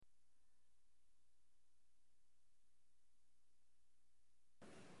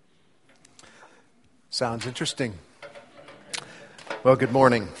Sounds interesting. Well, good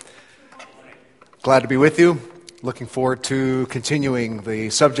morning. Glad to be with you. Looking forward to continuing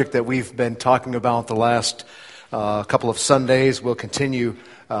the subject that we've been talking about the last couple of Sundays. We'll continue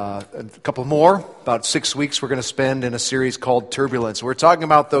a couple more. About 6 weeks we're going to spend in a series called Turbulence. We're talking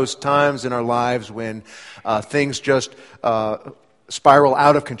about those times in our lives when things just spiral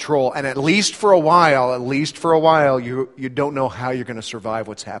out of control. And at least for a while, you don't know how you're going to survive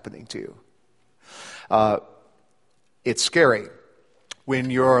what's happening to you. It's scary when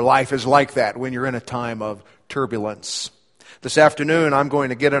your life is like that, when you're in a time of turbulence. This afternoon, I'm going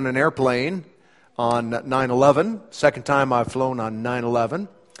to get on an airplane on 9/11. Second time I've flown on 9/11.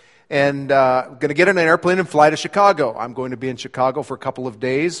 And I'm going to get on an airplane and fly to Chicago. I'm going to be in Chicago for a couple of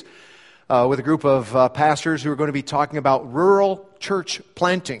days with a group of pastors who are going to be talking about rural church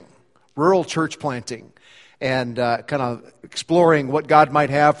planting, and kind of exploring what God might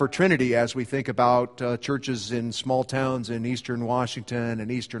have for Trinity as we think about churches in small towns in eastern Washington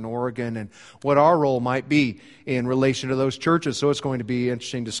and eastern Oregon, and what our role might be in relation to those churches. So it's going to be an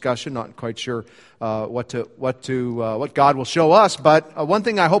interesting discussion. Not quite sure what God will show us, but one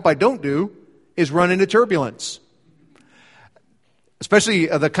thing I hope I don't do is run into turbulence. Especially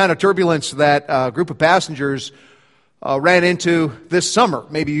the kind of turbulence that a group of passengers ran into this summer.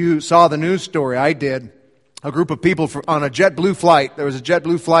 Maybe you saw the news story. I did. A group of people on a JetBlue flight. There was a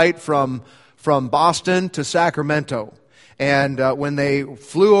JetBlue flight from Boston to Sacramento. And when they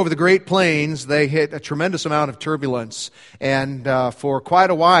flew over the Great Plains, they hit a tremendous amount of turbulence. And for quite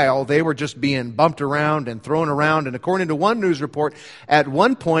a while, they were just being bumped around and thrown around. And according to one news report, at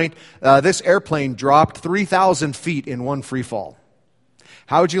one point, this airplane dropped 3,000 feet in one free fall.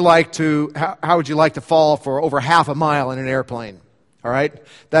 How would you like to fall for over half a mile in an airplane? All right,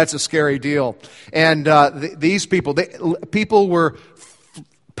 that's a scary deal. And these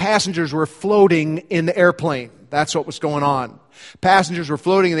passengers were floating in the airplane. That's what was going on. Passengers were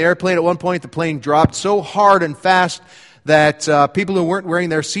floating in the airplane. At one point, the plane dropped so hard and fast that people who weren't wearing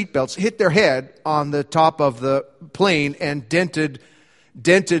their seatbelts hit their head on the top of the plane and dented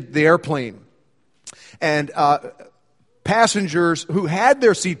the airplane. And passengers who had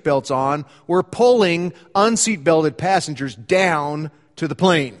their seatbelts on were pulling unseatbelted passengers down to the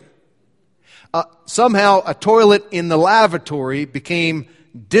plane. Somehow a toilet in the lavatory became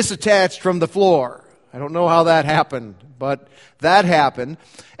disattached from the floor. I don't know how that happened, but that happened.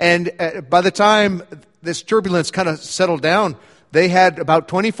 And by the time this turbulence kind of settled down, they had about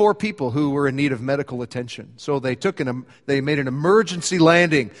 24 people who were in need of medical attention. So they made an emergency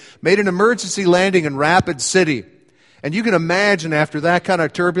landing in Rapid City. And you can imagine after that kind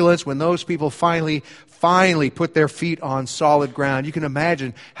of turbulence, when those people finally put their feet on solid ground, you can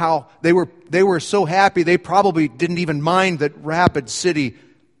imagine how they were so happy they probably didn't even mind that Rapid City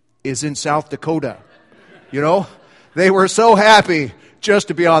is in South Dakota. You know? They were so happy just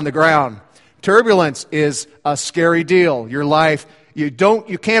to be on the ground. Turbulence is a scary deal. Your life, you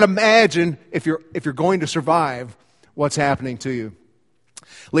can't imagine if you're going to survive what's happening to you.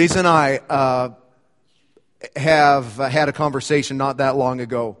 Lisa and I have had a conversation not that long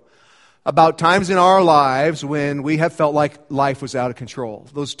ago about times in our lives when we have felt like life was out of control.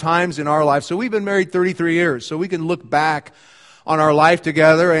 Those times in our lives. So we've been married 33 years, so we can look back on our life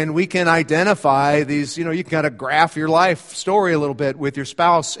together and we can identify these, you can kind of graph your life story a little bit with your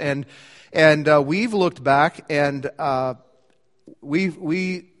spouse. And we've looked back and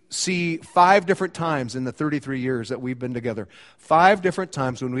we see 5 different times in the 33 years that we've been together. 5 different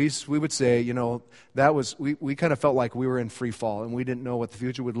times when we would say, that was we kind of felt like we were in free fall and we didn't know what the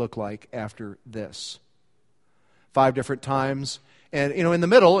future would look like after this. 5 different times. And, in the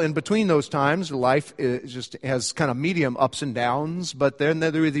middle, in between those times, life just has kind of medium ups and downs, but then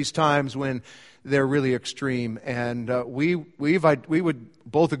there are these times when they're really extreme. And we would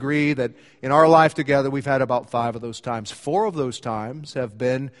both agree that in our life together, we've had about 5 of those times. 4 of those times have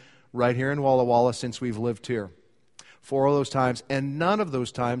been right here in Walla Walla since we've lived here. 4 of those times, and none of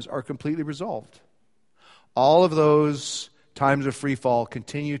those times are completely resolved. All of those times of free fall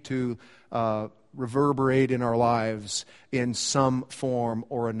continue to reverberate in our lives in some form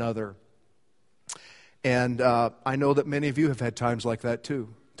or another. And I know that many of you have had times like that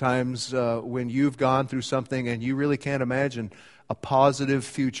too. Times when you've gone through something and you really can't imagine a positive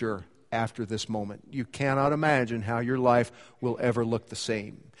future after this moment. You cannot imagine how your life will ever look the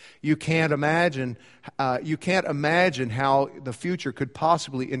same. You can't imagine how the future could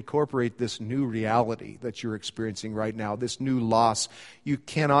possibly incorporate this new reality that you're experiencing right now, this new loss. You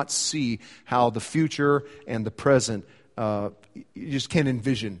cannot see how the future and the present, you just can't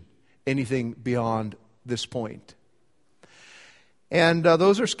envision anything beyond this point. And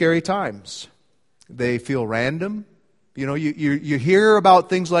those are scary times. They feel random. You know, you hear about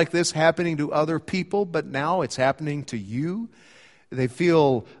things like this happening to other people, but now it's happening to you. They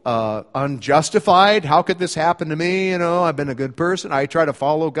feel unjustified. How could this happen to me? You know, I've been a good person. I try to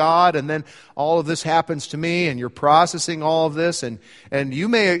follow God, and then all of this happens to me, and you're processing all of this, and you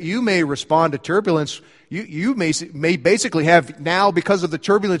may respond to turbulence. You may basically have now, because of the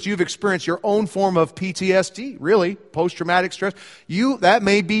turbulence you've experienced, your own form of PTSD, really, post-traumatic stress. That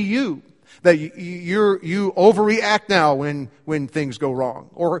may be you. That you overreact now when things go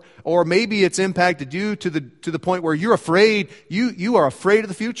wrong, or maybe it's impacted you to the point where you're afraid. You are afraid of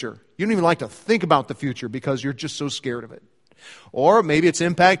the future. You don't even like to think about the future because you're just so scared of it. Or maybe it's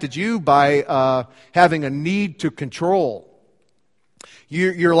impacted you by having a need to control.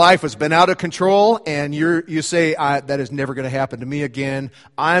 Your life has been out of control, and you say, that is never going to happen to me again.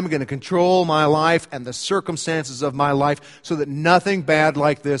 I'm going to control my life and the circumstances of my life so that nothing bad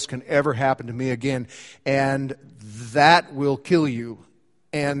like this can ever happen to me again. And that will kill you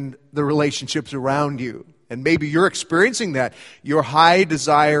and the relationships around you. And maybe you're experiencing that. Your high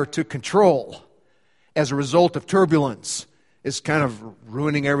desire to control as a result of turbulence is kind of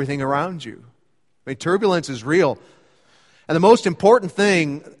ruining everything around you. I mean, turbulence is real. And the most important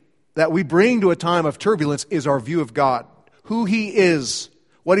thing that we bring to a time of turbulence is our view of God, who He is,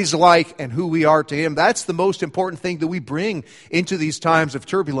 what He's like, and who we are to Him. That's the most important thing that we bring into these times of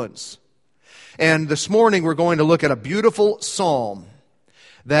turbulence. And this morning we're going to look at a beautiful psalm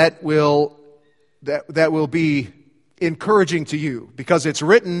that will be encouraging to you because it's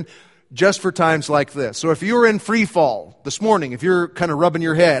written just for times like this. So if you're in free fall this morning, if you're kind of rubbing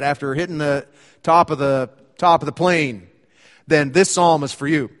your head after hitting the top of the plane, then this psalm is for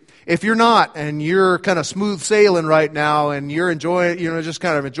you. If you're not, and you're kind of smooth sailing right now, and you're enjoying, just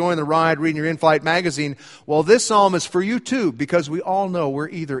kind of enjoying the ride, reading your in-flight magazine, well, this psalm is for you too, because we all know we're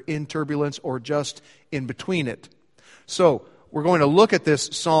either in turbulence or just in between it. So we're going to look at this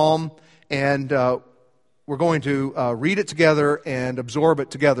psalm, and we're going to read it together and absorb it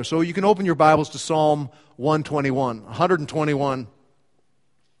together. So you can open your Bibles to Psalm 121.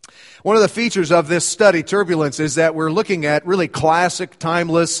 One of the features of this study, Turbulence, is that we're looking at really classic,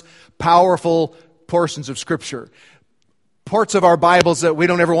 timeless, powerful portions of Scripture. Parts of our Bibles that we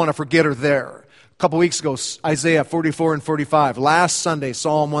don't ever want to forget are there. A couple weeks ago, Isaiah 44 and 45. Last Sunday,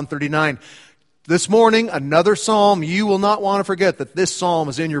 Psalm 139. This morning, another psalm. You will not want to forget that this psalm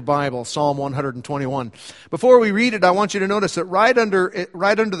is in your Bible, Psalm 121. Before we read it, I want you to notice that right under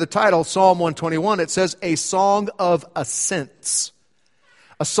the title, Psalm 121, it says, a song of ascents.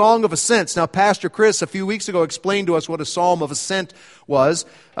 A song of ascents. Now, Pastor Chris, a few weeks ago, explained to us what a psalm of ascent was.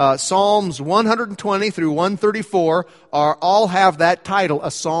 Psalms 120 through 134 all have that title,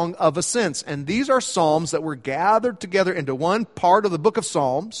 a song of ascents. And these are psalms that were gathered together into one part of the book of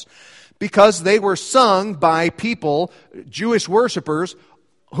Psalms because they were sung by people, Jewish worshipers,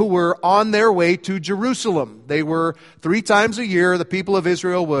 who were on their way to Jerusalem. They were 3 times a year, the people of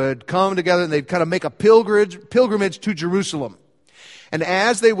Israel would come together and they'd kind of make a pilgrimage to Jerusalem. And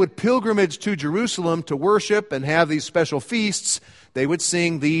as they would pilgrimage to Jerusalem to worship and have these special feasts, they would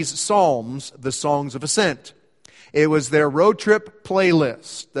sing these psalms, the songs of ascent. It was their road trip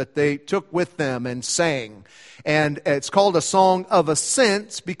playlist that they took with them and sang. And it's called a song of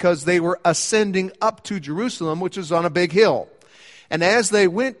ascents because they were ascending up to Jerusalem, which is on a big hill. And as they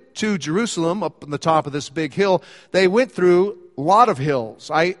went to Jerusalem, up on the top of this big hill, they went through a lot of hills.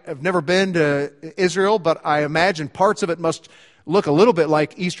 I have never been to Israel, but I imagine parts of it must look a little bit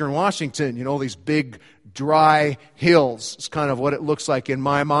like Eastern Washington, these big, dry hills. It's kind of what it looks like in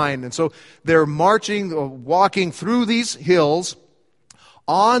my mind. And so they're walking through these hills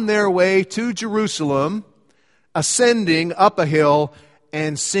on their way to Jerusalem, ascending up a hill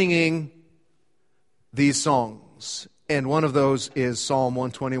and singing these songs. And one of those is Psalm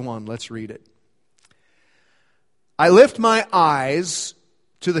 121. Let's read it. I lift my eyes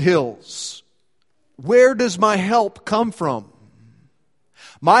to the hills. Where does my help come from?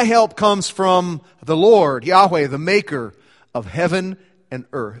 My help comes from the Lord, Yahweh, the maker of heaven and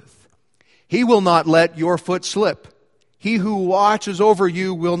earth. He will not let your foot slip. He who watches over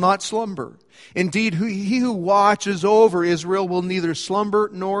you will not slumber. Indeed, he who watches over Israel will neither slumber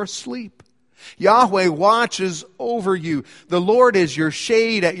nor sleep. Yahweh watches over you. The Lord is your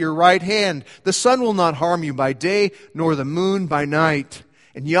shade at your right hand. The sun will not harm you by day, nor the moon by night.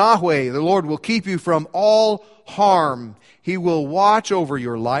 And Yahweh, the Lord, will keep you from all harm. He will watch over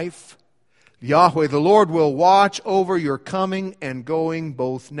your life. Yahweh, the Lord, will watch over your coming and going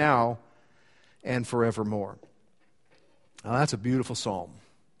both now and forevermore. Now, that's a beautiful psalm.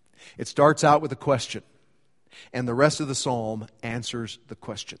 It starts out with a question, and the rest of the psalm answers the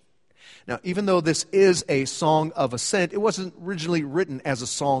question. Now, even though this is a song of ascent, it wasn't originally written as a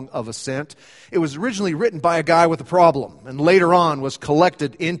song of ascent. It was originally written by a guy with a problem, and later on was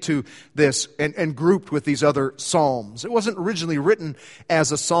collected into this and grouped with these other psalms. It wasn't originally written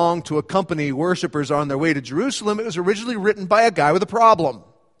as a song to accompany worshipers on their way to Jerusalem. It was originally written by a guy with a problem.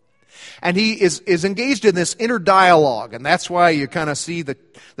 And he is engaged in this inner dialogue, and that's why you kind of see the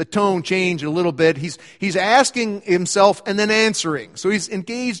tone change a little bit. He's asking himself and then answering. So he's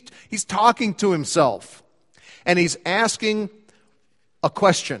engaged, he's talking to himself, and he's asking a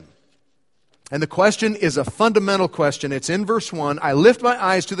question. And the question is a fundamental question. It's in verse 1. I lift my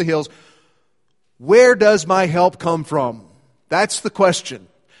eyes to the hills. Where does my help come from? That's the question.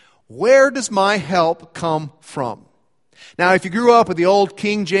 Where does my help come from? Now, if you grew up with the old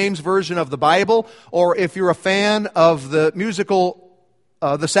King James Version of the Bible, or if you're a fan of the musical,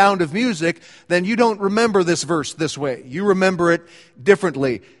 The Sound of Music, then you don't remember this verse this way. You remember it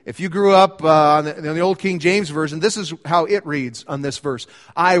differently. If you grew up on the old King James Version, this is how it reads on this verse.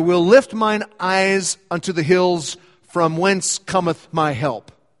 I will lift mine eyes unto the hills, from whence cometh my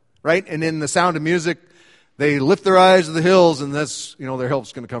help. Right? And in The Sound of Music, they lift their eyes to the hills, and that's, their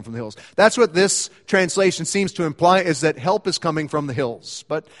help's going to come from the hills. That's what this translation seems to imply, is that help is coming from the hills.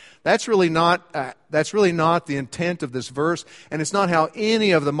 But that's really not the intent of this verse, and it's not how any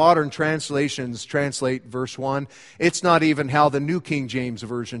of the modern translations translate verse 1. It's not even how the New King James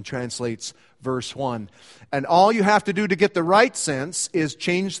Version translates verse 1. And all you have to do to get the right sense is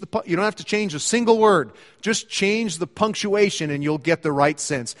you don't have to change a single word. Just change the punctuation and you'll get the right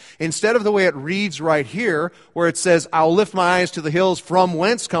sense. Instead of the way it reads right here, where it says, I'll lift my eyes to the hills, from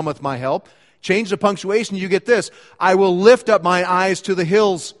whence cometh my help. Change the punctuation, you get this. I will lift up my eyes to the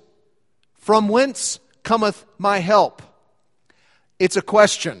hills, from whence cometh my help. It's a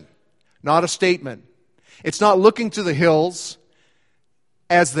question, not a statement. It's not looking to the hills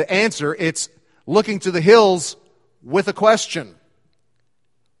as the answer. It's looking to the hills with a question.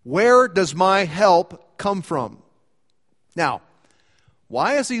 Where does my help come from? Now,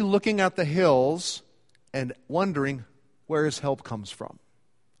 why is he looking at the hills and wondering where his help comes from?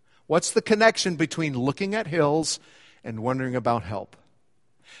 What's the connection between looking at hills and wondering about help?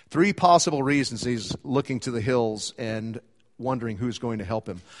 3 possible reasons he's looking to the hills and wondering who's going to help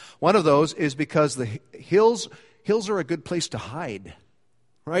him. One of those is because the hills are a good place to hide,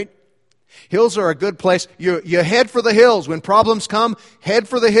 right? Hills are a good place. You head for the hills. When problems come, head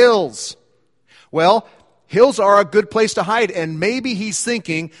for the hills. Well, hills are a good place to hide, and maybe he's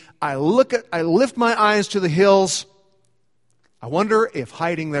thinking, I lift my eyes to the hills. I wonder if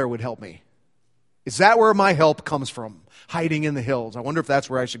hiding there would help me. Is that where my help comes from? Hiding in the hills. I wonder if that's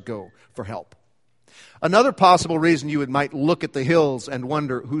where I should go for help. Another possible reason you might look at the hills and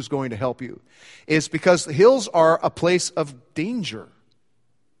wonder who's going to help you is because the hills are a place of danger.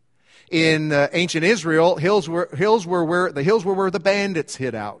 In ancient Israel, hills were where the bandits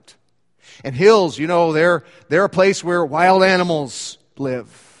hid out. And hills, they're a place where wild animals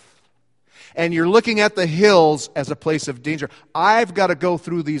live. And you're looking at the hills as a place of danger. I've got to go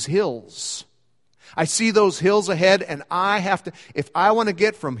through these hills. I see those hills ahead, and if I want to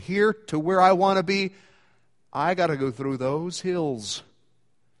get from here to where I want to be, I got to go through those hills.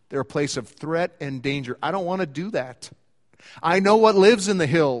 They're a place of threat and danger. I don't want to do that. I know what lives in the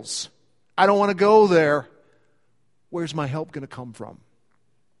hills. I don't want to go there. Where's my help going to come from?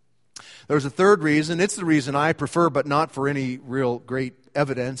 There's a third reason. It's the reason I prefer, but not for any real great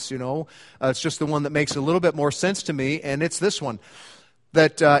evidence, It's just the one that makes a little bit more sense to me, and it's this one.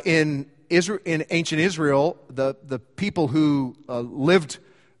 That in ancient Israel, the people who lived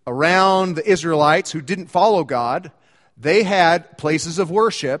around the Israelites who didn't follow God, they had places of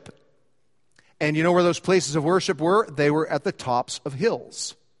worship. And you know where those places of worship were? They were at the tops of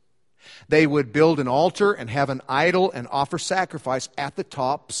hills. They would build an altar and have an idol and offer sacrifice at the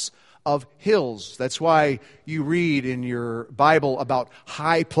tops of hills. That's why you read in your Bible about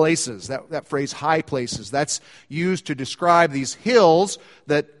high places. That phrase, high places, that's used to describe these hills,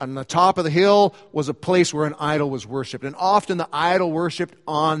 that on the top of the hill was a place where an idol was worshipped. And often the idol worshipped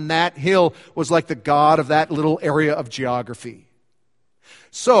on that hill was like the god of that little area of geography.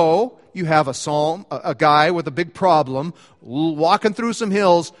 So you have a guy with a big problem walking through some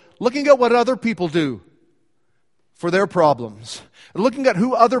hills, looking at what other people do for their problems, looking at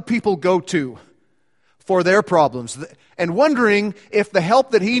who other people go to for their problems, and wondering if the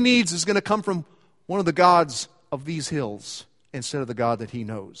help that he needs is going to come from one of the gods of these hills instead of the God that he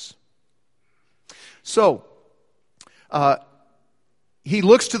knows. So, he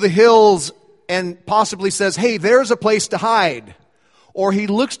looks to the hills and possibly says, hey, there's a place to hide. Or he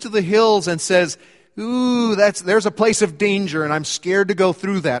looks to the hills and says, ooh, there's a place of danger and I'm scared to go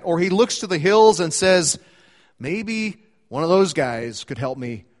through that. Or he looks to the hills and says, maybe one of those guys could help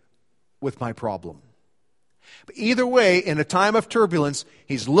me with my problem. But either way, in a time of turbulence,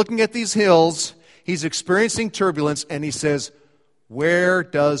 he's looking at these hills, he's experiencing turbulence, and he says, where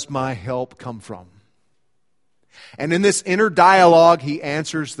does my help come from? And in this inner dialogue, he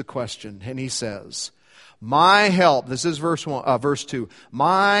answers the question, and he says, my help, this is verse 2,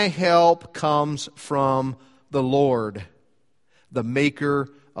 my help comes from the Lord, the maker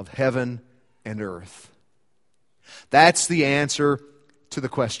of heaven and earth. That's the answer to the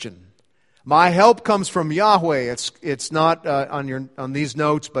question. My help comes from Yahweh. It's not on these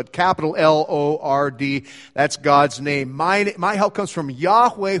notes, but capital L-O-R-D. That's God's name. My help comes from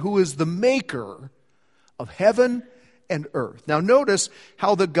Yahweh, who is the maker of heaven and earth. Now notice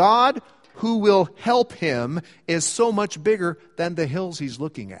how the God who will help him is so much bigger than the hills he's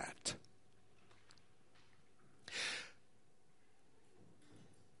looking at.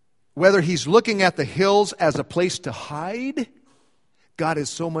 Whether he's looking at the hills as a place to hide, God is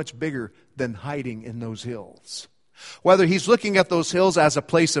so much bigger than hiding in those hills. Whether he's looking at those hills as a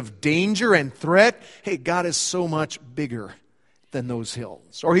place of danger and threat, hey, God is so much bigger than those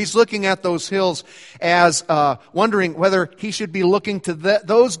hills. Or he's looking at those hills as wondering whether he should be looking to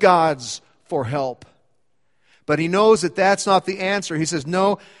those gods for help. But he knows that that's not the answer. He says,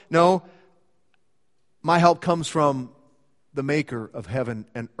 no, my help comes from the maker of heaven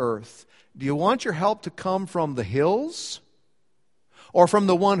and earth. Do you want your help to come from the hills or from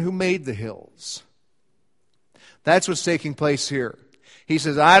the one who made the hills? That's what's taking place here. He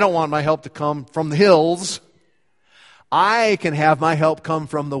says, I don't want my help to come from the hills. I can have my help come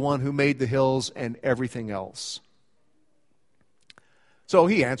from the one who made the hills and everything else. So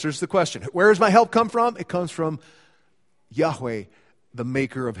he answers the question. Where does my help come from? It comes from Yahweh, the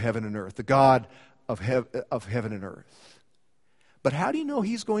maker of heaven and earth, the God of heaven and earth. But how do you know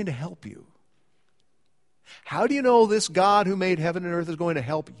he's going to help you? How do you know this God who made heaven and earth is going to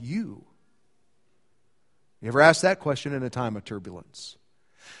help you? You ever asked that question in a time of turbulence?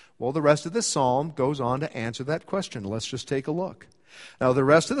 Well, the rest of this psalm goes on to answer that question. Let's just take a look. Now, the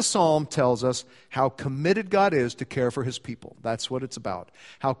rest of the psalm tells us how committed God is to care for his people. That's what it's about.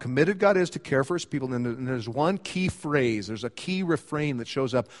 How committed God is to care for his people. And there's one key phrase, there's a key refrain that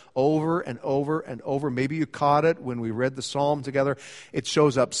shows up over and over and over. Maybe you caught it when we read the psalm together. It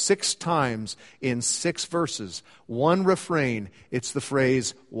shows up 6 times in 6 verses. One refrain, it's the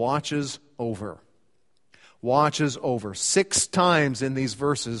phrase, watches over. Watches over. 6 times in these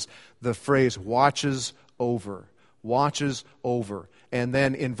verses, the phrase watches over. Watches over. And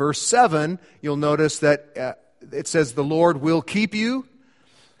then in verse 7, you'll notice that it says, the Lord will keep you.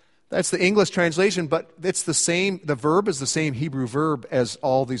 That's the English translation, but it's the same, the verb is the same Hebrew verb as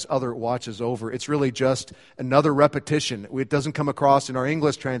all these other watches over. It's really just another repetition. It doesn't come across in our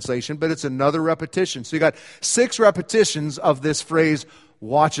English translation, but it's another repetition. So you got 6 repetitions of this phrase,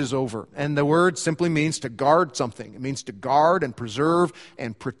 watches over. And the word simply means to guard something. It means to guard and preserve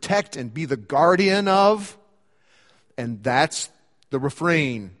and protect and be the guardian of. And that's the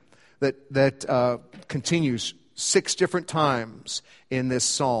refrain that continues 6 different times in this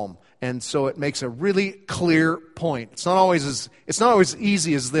psalm. And so it makes a really clear point. It's not always as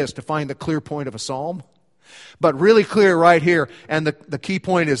easy as this to find the clear point of a psalm, but really clear right here. And the key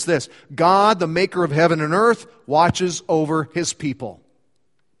point is this: God, the maker of heaven and earth, watches over his people.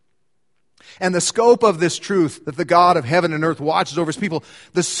 And the scope of this truth, that the God of heaven and earth watches over his people,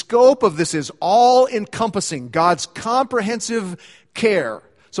 the scope of this is all-encompassing, God's comprehensive care.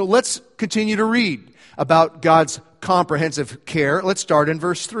 So let's continue to read about God's comprehensive care. Let's start in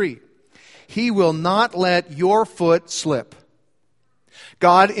verse 3. He will not let your foot slip.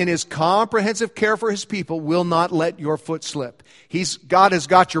 God, in his comprehensive care for his people, will not let your foot slip. God has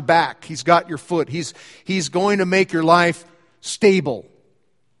got your back. He's got your foot. He's going to make your life stable.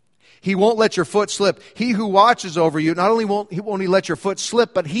 He won't let your foot slip. He who watches over you, not only won't he let your foot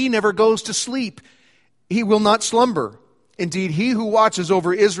slip, but he never goes to sleep. He will not slumber. Indeed, he who watches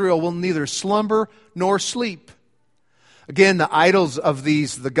over Israel will neither slumber nor sleep. Again, the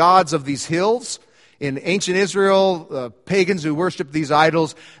gods of these hills, in ancient Israel, pagans who worshiped these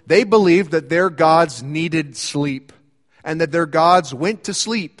idols, they believed that their gods needed sleep and that their gods went to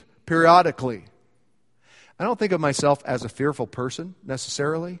sleep periodically. I don't think of myself as a fearful person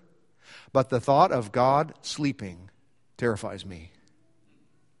necessarily, but the thought of God sleeping terrifies me.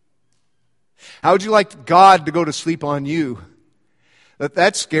 How would you like God to go to sleep on you?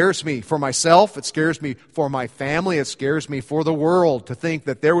 That scares me for myself. It scares me for my family. It scares me for the world to think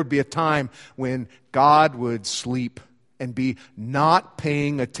that there would be a time when God would sleep and be not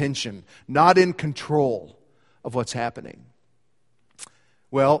paying attention, not in control of what's happening.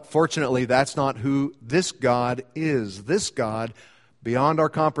 Well, fortunately, that's not who this God is. This God, beyond our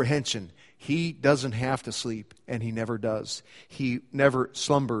comprehension, He doesn't have to sleep, and He never does. He never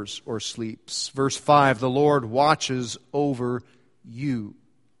slumbers or sleeps. Verse 5, the Lord watches over you.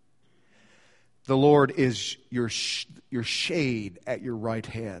 The Lord is your shade at your right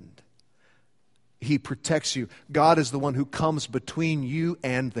hand. He protects you. God is the one who comes between you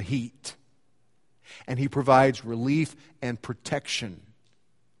and the heat. And He provides relief and protection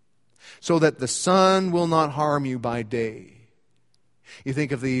so that the sun will not harm you by day. You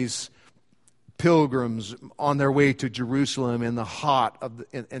think of these pilgrims on their way to Jerusalem in the hot of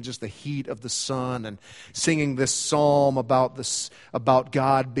and just the heat of the sun, and singing this psalm about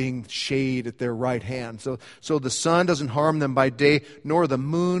God being shade at their right hand. So the sun doesn't harm them by day, nor the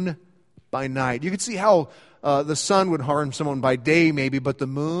moon by night. You can see how the sun would harm someone by day maybe, but the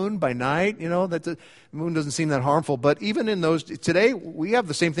moon by night, that the moon doesn't seem that harmful. But even in those, today, we have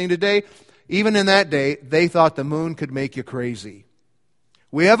the same thing today. Even in that day, they thought the moon could make you crazy.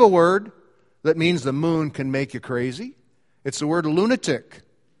 We have a word that means the moon can make you crazy. It's the word lunatic.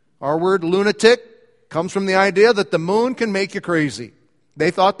 Our word lunatic comes from the idea that the moon can make you crazy.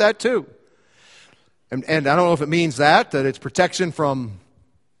 They thought that too. And I don't know if it means that it's protection from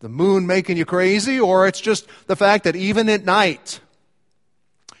the moon making you crazy, or it's just the fact that even at night,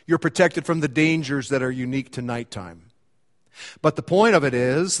 you're protected from the dangers that are unique to nighttime. But the point of it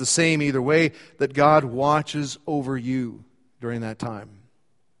is the same either way, that God watches over you during that time.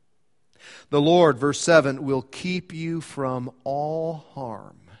 The Lord, verse 7, will keep you from all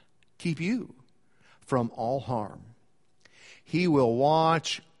harm. Keep you from all harm. He will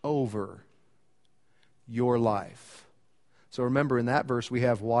watch over your life. So remember, in that verse we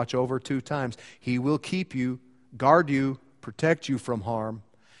have watch over 2 times. He will keep you, guard you, protect you from harm.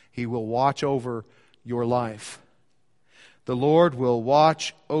 He will watch over your life. The Lord will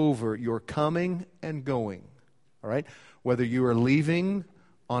watch over your coming and going. All right? Whether you are leaving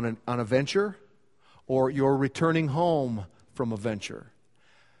on a venture, or you're returning home from a venture.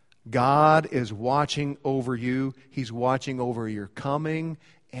 God is watching over you. He's watching over your coming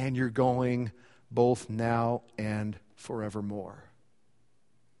and your going, both now and forevermore.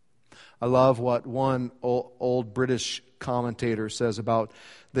 I love what one old British commentator says about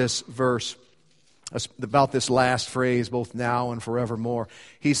this verse, about this last phrase, both now and forevermore.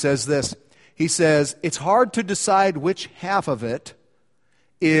 He says this. He says, it's hard to decide which half of it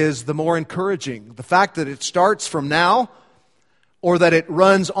is the more encouraging. The fact that it starts from now, or that it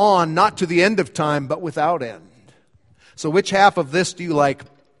runs on, not to the end of time, but without end. So which half of this do you like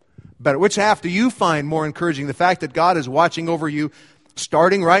better? Which half do you find more encouraging? The fact that God is watching over you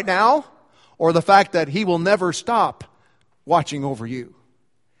starting right now, or the fact that He will never stop watching over you?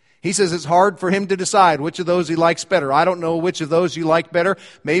 He says it's hard for him to decide which of those he likes better. I don't know which of those you like better.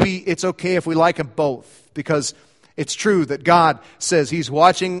 Maybe it's okay if we like them both, because it's true that God says He's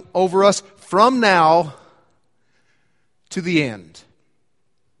watching over us from now to the end.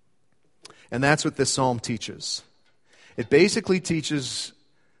 And that's what this psalm teaches. It basically teaches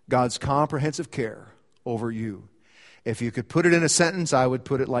God's comprehensive care over you. If you could put it in a sentence, I would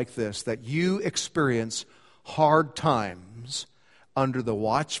put it like this: that you experience hard times under the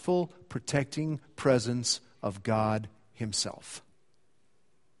watchful, protecting presence of God Himself.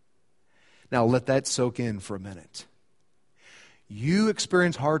 Now let that soak in for a minute. You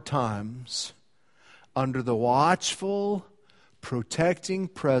experience hard times under the watchful, protecting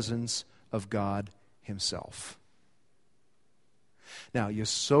presence of God Himself. Now, you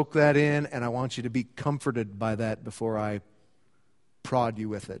soak that in, and I want you to be comforted by that before I prod you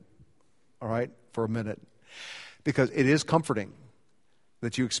with it, all right, for a minute. Because it is comforting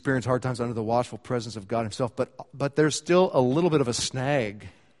that you experience hard times under the watchful presence of God Himself, but there's still a little bit of a snag.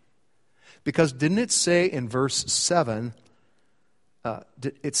 Because didn't it say in verse 7,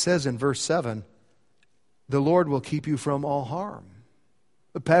 it says in verse 7, the Lord will keep you from all harm.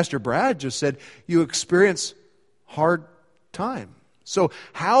 But Pastor Brad just said you experience hard time. So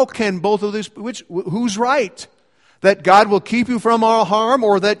how can both of these, who's right? That God will keep you from all harm,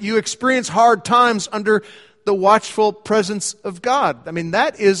 or that you experience hard times under the watchful presence of God? I mean,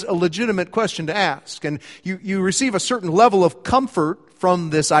 that is a legitimate question to ask. And you receive a certain level of comfort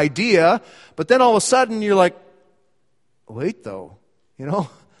from this idea, but then all of a sudden you're like, wait though,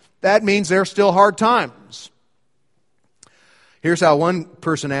 that means there's still hard times. Here's how one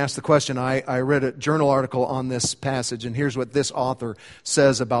person asked the question. I read a journal article on this passage, and here's what this author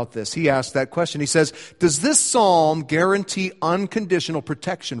says about this. He asked that question. He says, does this psalm guarantee unconditional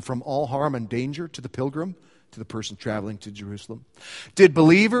protection from all harm and danger to the pilgrim to the person traveling to Jerusalem. Did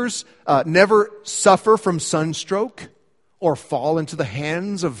believers never suffer from sunstroke or fall into the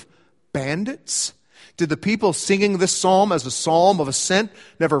hands of bandits? Did the people singing this psalm as a psalm of ascent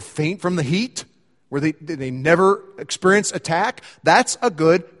never faint from the heat? Did they never experience attack? That's a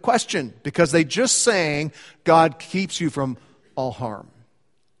good question, because they just sang, God keeps you from all harm.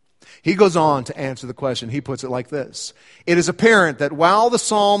 He goes on to answer the question. He puts it like this. It is apparent that while the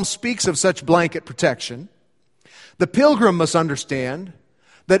psalm speaks of such blanket protection, the pilgrim must understand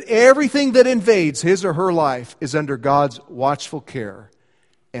that everything that invades his or her life is under God's watchful care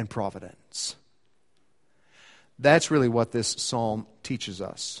and providence. That's really what this psalm teaches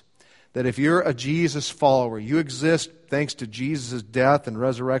us. That if you're a Jesus follower, you exist thanks to Jesus' death and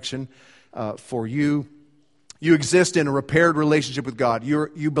resurrection for you. You exist in a repaired relationship with God.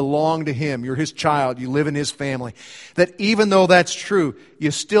 You belong to Him. You're His child. You live in His family. That even though that's true, you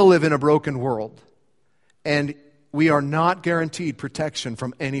still live in a broken world. And we are not guaranteed protection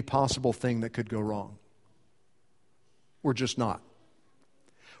from any possible thing that could go wrong. We're just not.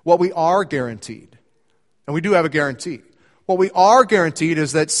 What we are guaranteed, and we do have a guarantee, what we are guaranteed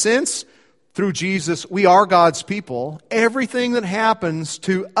is that since through Jesus we are God's people, everything that happens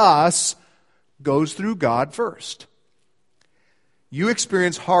to us goes through God first. You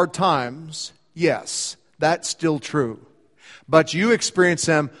experience hard times, yes, that's still true. But you experience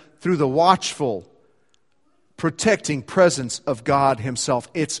them through the watchful, protecting presence of God Himself.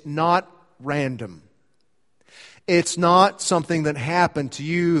 It's not random. It's not something that happened to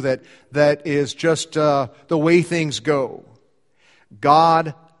you that is just the way things go.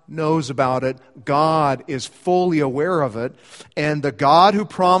 God knows about it. God is fully aware of it. And the God who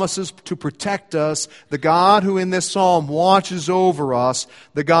promises to protect us, the God who in this psalm watches over us,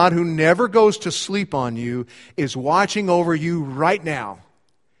 the God who never goes to sleep on you, is watching over you right now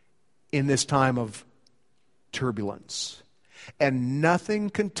in this time of turbulence. And nothing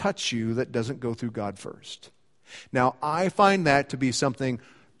can touch you that doesn't go through God first. Now, I find that to be something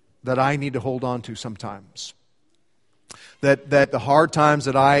that I need to hold on to sometimes. That the hard times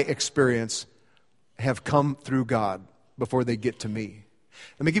that I experience have come through God before they get to me.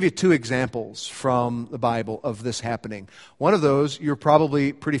 Let me give you 2 examples from the Bible of this happening. One of those you're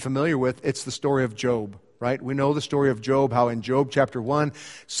probably pretty familiar with. It's the story of Job, right? We know the story of Job, how in Job chapter 1,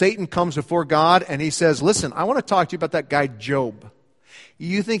 Satan comes before God and he says, listen, I want to talk to you about that guy Job.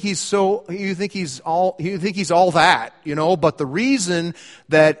 You think he's all that, but the reason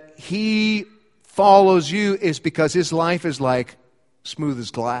that he follows you is because his life is like smooth as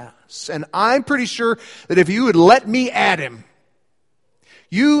glass. And I'm pretty sure that if you would let me at him,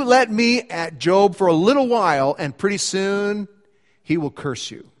 you let me at Job for a little while, and pretty soon he will curse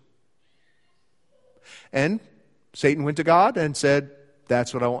you. And Satan went to God and said,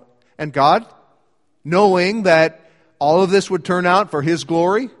 that's what I want. And God, knowing that all of this would turn out for His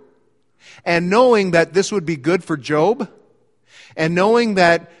glory, and knowing that this would be good for Job, and knowing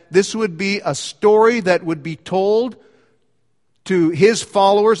that this would be a story that would be told to His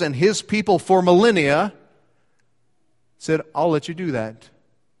followers and His people for millennia, said, I'll let you do that.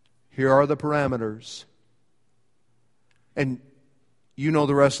 Here are the parameters. And you know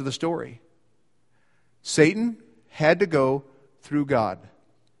the rest of the story. Satan had to go through God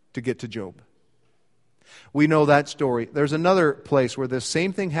to get to Job. We know that story. There's another place where this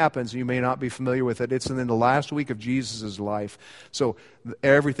same thing happens. You may not be familiar with it. It's in the last week of Jesus' life. So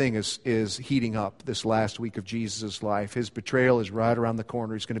everything is heating up this last week of Jesus' life. His betrayal is right around the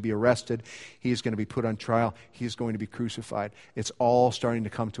corner. He's going to be arrested. He's going to be put on trial. He's going to be crucified. It's all starting to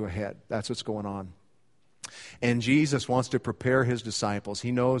come to a head. That's what's going on. And Jesus wants to prepare His disciples.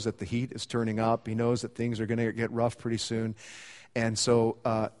 He knows that the heat is turning up. He knows that things are going to get rough pretty soon. And so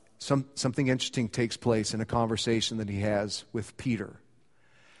something interesting takes place in a conversation that He has with Peter.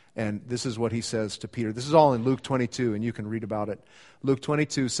 And this is what He says to Peter. This is all in Luke 22, and you can read about it. Luke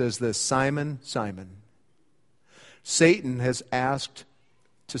 22 says this, Simon, Simon, Satan has asked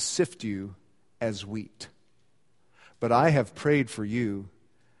to sift you as wheat. But I have prayed for you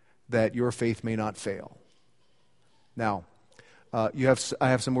that your faith may not fail. Now, I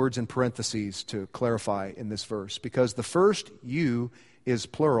have some words in parentheses to clarify in this verse, because the first you is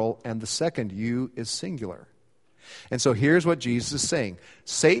plural and the second you is singular. And so here's what Jesus is saying.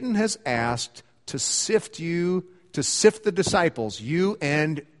 Satan has asked to sift you, to sift the disciples, you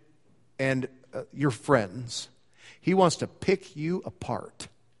and your friends. He wants to pick you apart.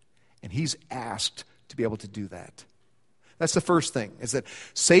 And he's asked to be able to do that. That's the first thing, is that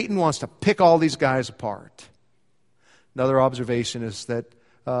Satan wants to pick all these guys apart. Another observation is that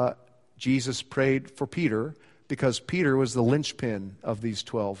Jesus prayed for Peter because Peter was the linchpin of these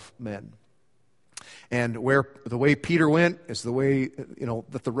 12 men. And where the way Peter went is the way,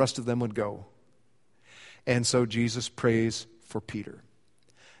 that the rest of them would go. And so Jesus prays for Peter.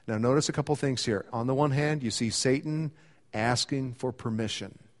 Now notice a couple things here. On the one hand, you see Satan asking for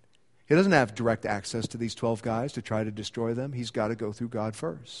permission. He doesn't have direct access to these 12 guys to try to destroy them. He's got to go through God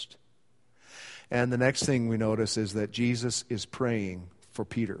first. And the next thing we notice is that Jesus is praying for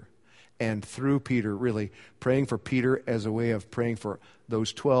Peter. And through Peter, really, praying for Peter as a way of praying for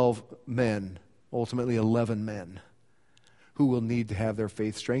those 12 men, ultimately 11 men, who will need to have their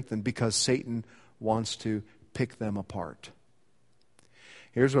faith strengthened because Satan wants to pick them apart.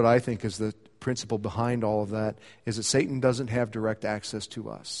 Here's what I think is the principle behind all of that, is that Satan doesn't have direct access to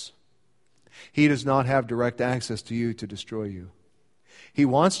us. He does not have direct access to you to destroy you. He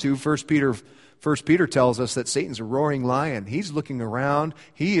wants to. First Peter tells us that Satan's a roaring lion. He's looking around.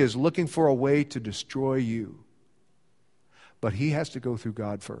 He is looking for a way to destroy you. But he has to go through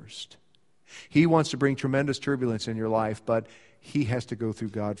God first. He wants to bring tremendous turbulence in your life, but he has to go through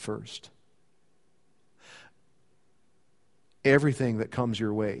God first. Everything that comes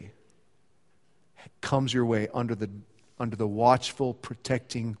your way under the watchful,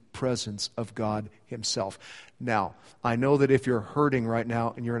 protecting presence of God himself. Now, I know that if you're hurting right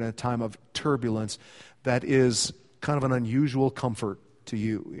now and you're in a time of turbulence, that is kind of an unusual comfort to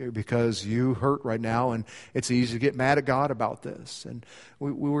you because you hurt right now and it's easy to get mad at God about this. And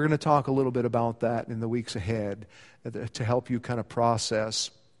we're going to talk a little bit about that in the weeks ahead to help you kind of process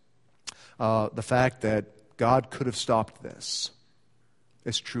the fact that God could have stopped this.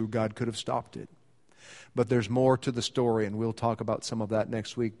 It's true, God could have stopped it. But there's more to the story, and we'll talk about some of that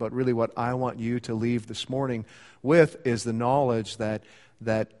next week. But really what I want you to leave this morning with is the knowledge that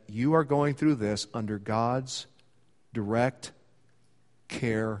you are going through this under God's direct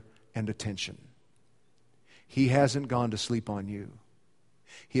care and attention. He hasn't gone to sleep on you.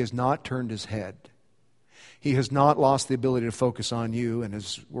 He has not turned his head. He has not lost the ability to focus on you and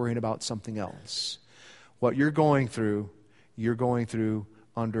is worrying about something else. What you're going through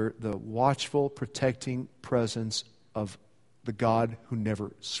under the watchful, protecting presence of the God who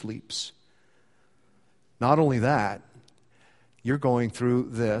never sleeps. Not only that, you're going through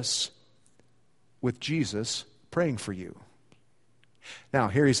this with Jesus praying for you. Now,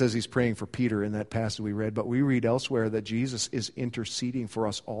 here he says he's praying for Peter in that passage we read, but we read elsewhere that Jesus is interceding for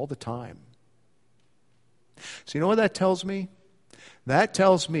us all the time. So you know what that tells me? That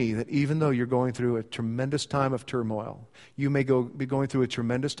tells me that even though you're going through a tremendous time of turmoil, you may be going through a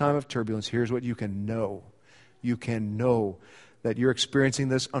tremendous time of turbulence, here's what you can know. You can know that you're experiencing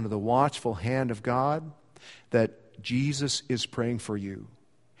this under the watchful hand of God, that Jesus is praying for you.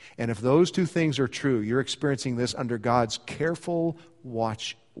 And if those two things are true, you're experiencing this under God's careful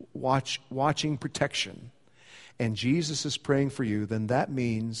watching protection, and Jesus is praying for you, then that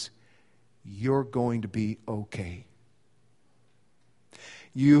means you're going to be okay.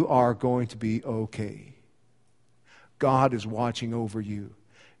 You are going to be okay. God is watching over you.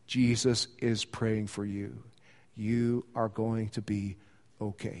 Jesus is praying for you. You are going to be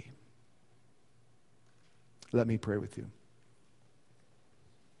okay. Let me pray with you.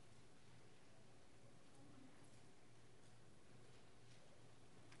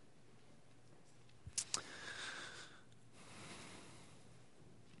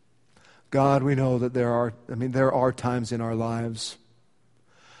 God, we know that there are times in our lives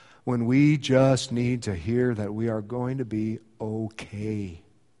when we just need to hear that we are going to be okay.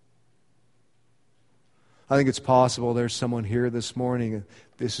 I think it's possible there's someone here this morning and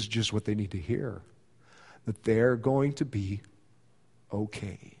this is just what they need to hear, that they're going to be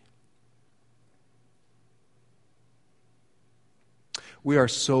okay. We are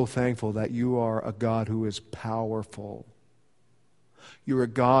so thankful that you are a God who is powerful. You're a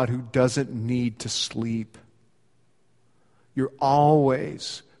God who doesn't need to sleep. You're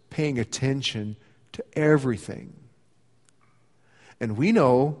always paying attention to everything. And we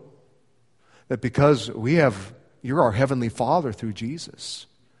know that because you're our Heavenly Father through Jesus,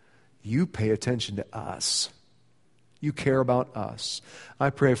 you pay attention to us. You care about us. I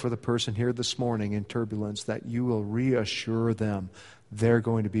pray for the person here this morning in turbulence that you will reassure them they're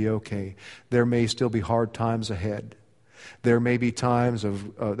going to be okay. There may still be hard times ahead. There may be times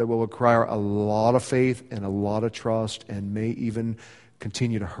that will require a lot of faith and a lot of trust and may even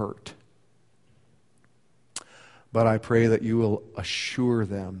continue to hurt. But I pray that you will assure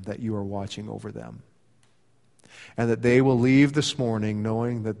them that you are watching over them. And that they will leave this morning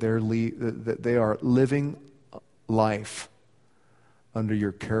knowing that they are living life under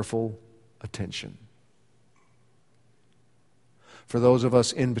your careful attention. For those of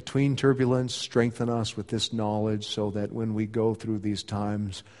us in between turbulence, strengthen us with this knowledge so that when we go through these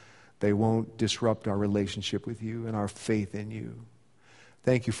times, They won't disrupt our relationship with you and our faith in you.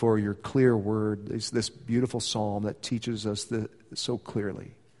 Thank you for your clear word, this beautiful psalm that teaches us so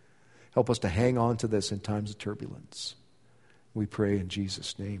clearly. Help us to hang on to this in times of turbulence. We pray in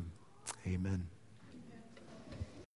Jesus' name. Amen.